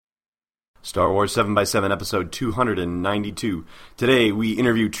Star Wars 7x7 episode 292. Today we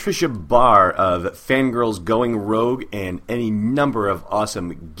interview Trisha Barr of Fangirls Going Rogue and any number of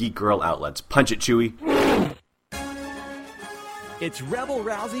awesome Geek Girl outlets. Punch it, Chewie. It's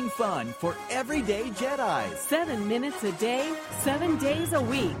rebel-rousing fun for everyday Jedis. 7 minutes a day, 7 days a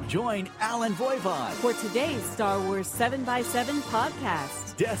week. Join Alan Voivod for today's Star Wars 7x7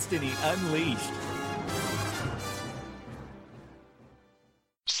 podcast. Destiny Unleashed.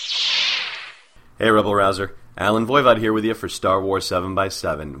 Hey, Rebel Rouser. Alan Voivod here with you for Star Wars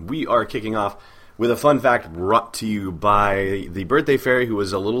 7x7. We are kicking off with a fun fact brought to you by the birthday fairy who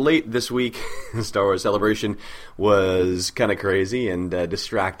was a little late this week. Star Wars Celebration was kind of crazy and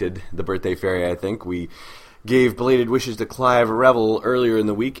distracted the birthday fairy, I think. We gave belated wishes to Clive Revel earlier in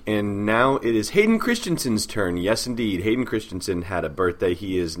the week, and now it is Hayden Christensen's turn. Yes, indeed. Hayden Christensen had a birthday.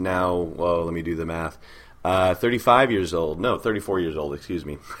 He is now, well, let me do the math. 34 years old, excuse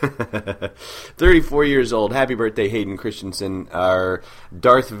me. 34 years old. Happy birthday, Hayden Christensen. Our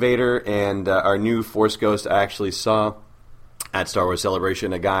Darth Vader and our new Force Ghost. I actually saw at Star Wars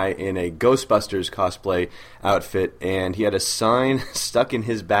Celebration a guy in a Ghostbusters cosplay outfit, and he had a sign stuck in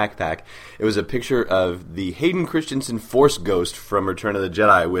his backpack. It was a picture of the Hayden Christensen Force Ghost from Return of the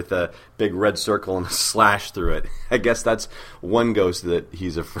Jedi with a big red circle and a slash through it. I guess that's one ghost that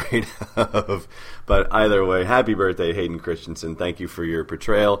he's afraid of. But either way, happy birthday, Hayden Christensen. Thank you for your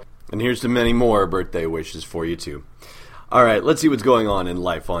portrayal. And here's to many more birthday wishes for you, too. All right, let's see what's going on in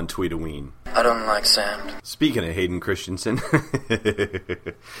life on Tweetaween. I don't like sand. Speaking of Hayden Christensen.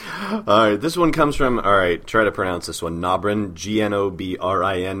 All right, this one comes from, try to pronounce this one, Nobrin,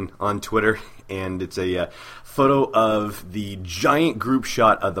 Gnobrin on Twitter. And it's a photo of the giant group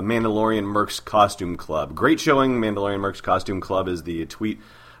shot of the Mandalorian Mercs Costume Club. Great showing, Mandalorian Mercs Costume Club is the tweet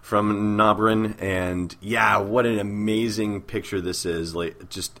from Nobrin. And yeah, what an amazing picture this is. Like,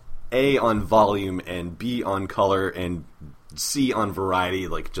 just A on volume and B on color and C on variety,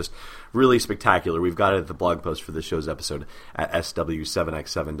 like just really spectacular. We've got it at the blog post for this show's episode at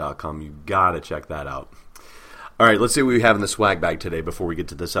sw7x7.com. You gotta check that out. All right, let's see what we have in the swag bag today before we get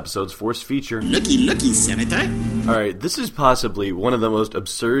to this episode's Force feature. Looky, Senator. All right, this is possibly one of the most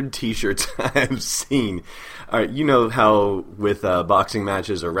absurd t-shirts I've seen. All right, you know how with boxing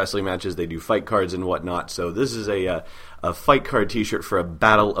matches or wrestling matches they do fight cards and whatnot. So this is a fight card t-shirt for a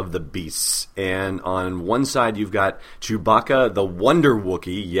Battle of the Beasts. And on one side you've got Chewbacca the Wonder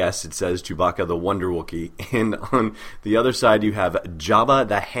Wookiee. Yes, it says Chewbacca the Wonder Wookiee. And on the other side you have Jabba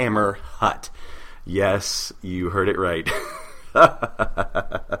the Hammer Hutt. Yes, you heard it right.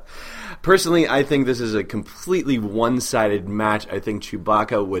 Personally, I think this is a completely one-sided match. I think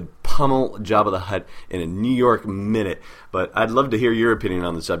Chewbacca would pummel Jabba the Hutt in a New York minute. But I'd love to hear your opinion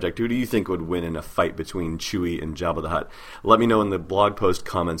on the subject. Who do you think would win in a fight between Chewie and Jabba the Hutt? Let me know in the blog post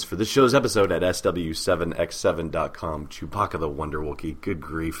comments for this show's episode at sw7x7.com. Chewbacca the Wonder Wookiee. Good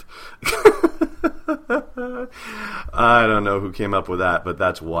grief. I don't know who came up with that, but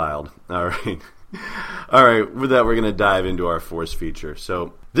that's wild. All right. All right, with that, we're going to dive into our Force feature.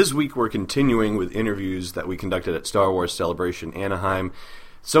 So this week, we're continuing with interviews that we conducted at Star Wars Celebration Anaheim.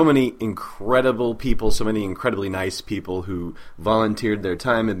 So many incredible people, so many incredibly nice people who volunteered their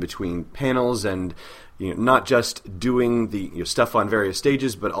time in between panels and not just doing the stuff on various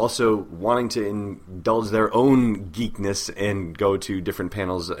stages, but also wanting to indulge their own geekness and go to different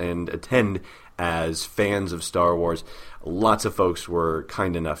panels and attend as fans of Star Wars. Lots of folks were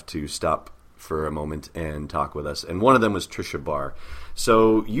kind enough to stop for a moment and talk with us, and one of them was Trisha Barr.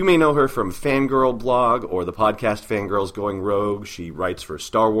 So you may know her from Fangirl blog or the podcast Fangirls Going Rogue. She writes for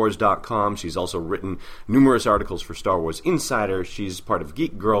StarWars.com. She's also written numerous articles for Star Wars Insider. She's part of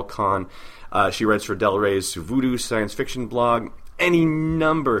Geek Girl Con. She writes for Del Rey's Voodoo science fiction blog. Any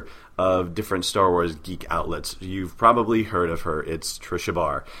number of different Star Wars geek outlets. You've probably heard of her. It's Trisha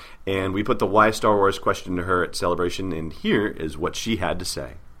Barr. And we put the Why Star Wars question to her at Celebration, and here is what she had to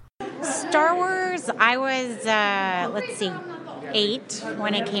say. Star Wars, I was, 8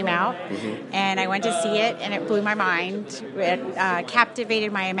 when it came out, and I went to see it, and it blew my mind. It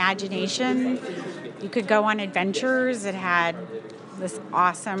captivated my imagination. You could go on adventures. It had this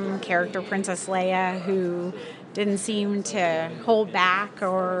awesome character, Princess Leia, who didn't seem to hold back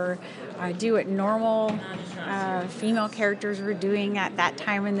or do what normal female characters were doing at that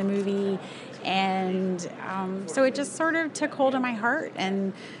time in the movie. And so it just sort of took hold of my heart,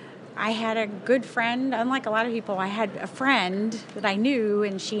 and I had a good friend. Unlike a lot of people, I had a friend that I knew,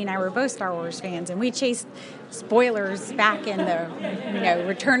 and she and I were both Star Wars fans, and we chased spoilers back in the,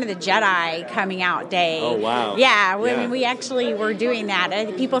 Return of the Jedi coming out day. Oh, wow. Yeah, we actually were doing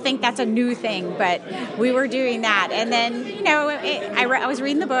that. People think that's a new thing, but we were doing that. And then, I was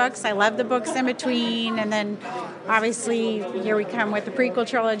reading the books. I loved the books in between, and then obviously here we come with the prequel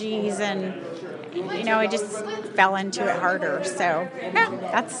trilogies, and I just fell into it harder. So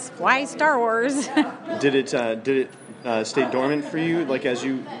that's why Star Wars. Did it stay dormant for you, like as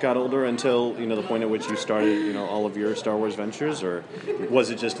you got older, until the point at which you started, all of your Star Wars ventures, or was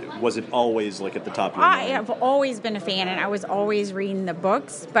it always like at the top of your mind? I have always been a fan, and I was always reading the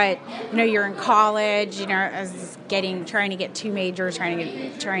books. But you're in college. I was trying to get 2 majors,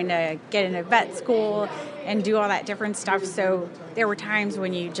 trying to get into vet school and do all that different stuff. So there were times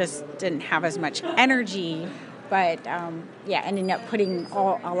when you just didn't have as much energy. But, ending up putting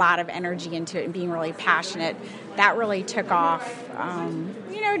a lot of energy into it and being really passionate, that really took off,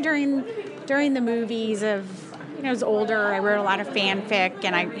 during the movies of, I was older, I wrote a lot of fanfic,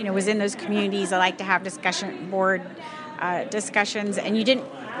 and I, was in those communities. I like to have discussion board discussions, and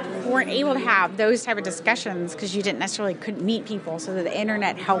weren't able to have those type of discussions because you couldn't meet people, so that the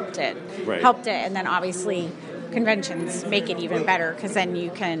internet helped it. Right. And then obviously conventions make it even better because then you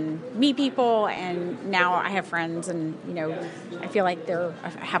can meet people, and now I have friends, and I feel like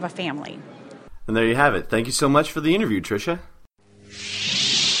have a family. And there you have it. Thank you so much for the interview, Tricia.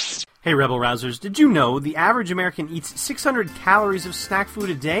 Hey, Rebel Rousers, did you know the average American eats 600 calories of snack food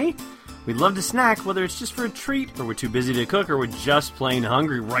a day? We'd love to snack, whether it's just for a treat, or we're too busy to cook, or we're just plain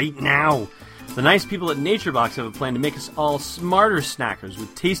hungry right now. The nice people at NatureBox have a plan to make us all smarter snackers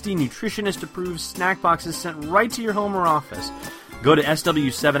with tasty, nutritionist-approved snack boxes sent right to your home or office. Go to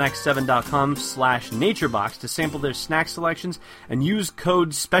sw7x7.com/naturebox to sample their snack selections and use code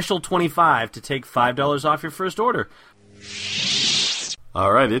SPECIAL25 to take $5 off your first order.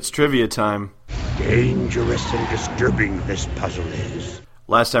 All right, it's trivia time. Dangerous and disturbing this puzzle is.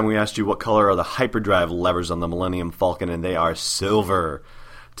 Last time we asked you what color are the hyperdrive levers on the Millennium Falcon, and they are silver.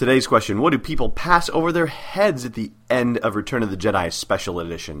 Today's question, what do people pass over their heads at the end of Return of the Jedi Special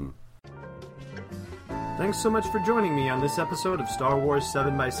Edition? Thanks so much for joining me on this episode of Star Wars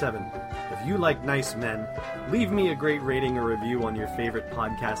 7x7. If you like nice men, leave me a great rating or review on your favorite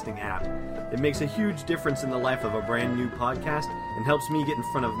podcasting app. It makes a huge difference in the life of a brand new podcast and helps me get in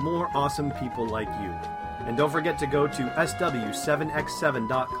front of more awesome people like you. And don't forget to go to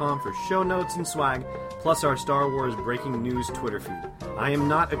sw7x7.com for show notes and swag, plus our Star Wars breaking news Twitter feed. I am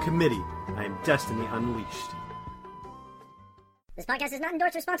not a committee. I am Destiny Unleashed. This podcast is not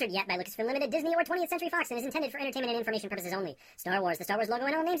endorsed or sponsored yet by Lucasfilm Limited, Disney, or 20th Century Fox, and is intended for entertainment and information purposes only. Star Wars, the Star Wars logo,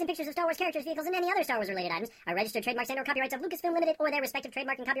 and all names and pictures of Star Wars characters, vehicles, and any other Star Wars-related items are registered trademarks and/or copyrights of Lucasfilm Limited or their respective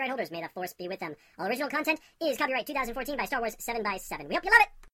trademark and copyright holders. May the Force be with them. All original content is copyright 2014 by Star Wars 7x7. We hope you love it!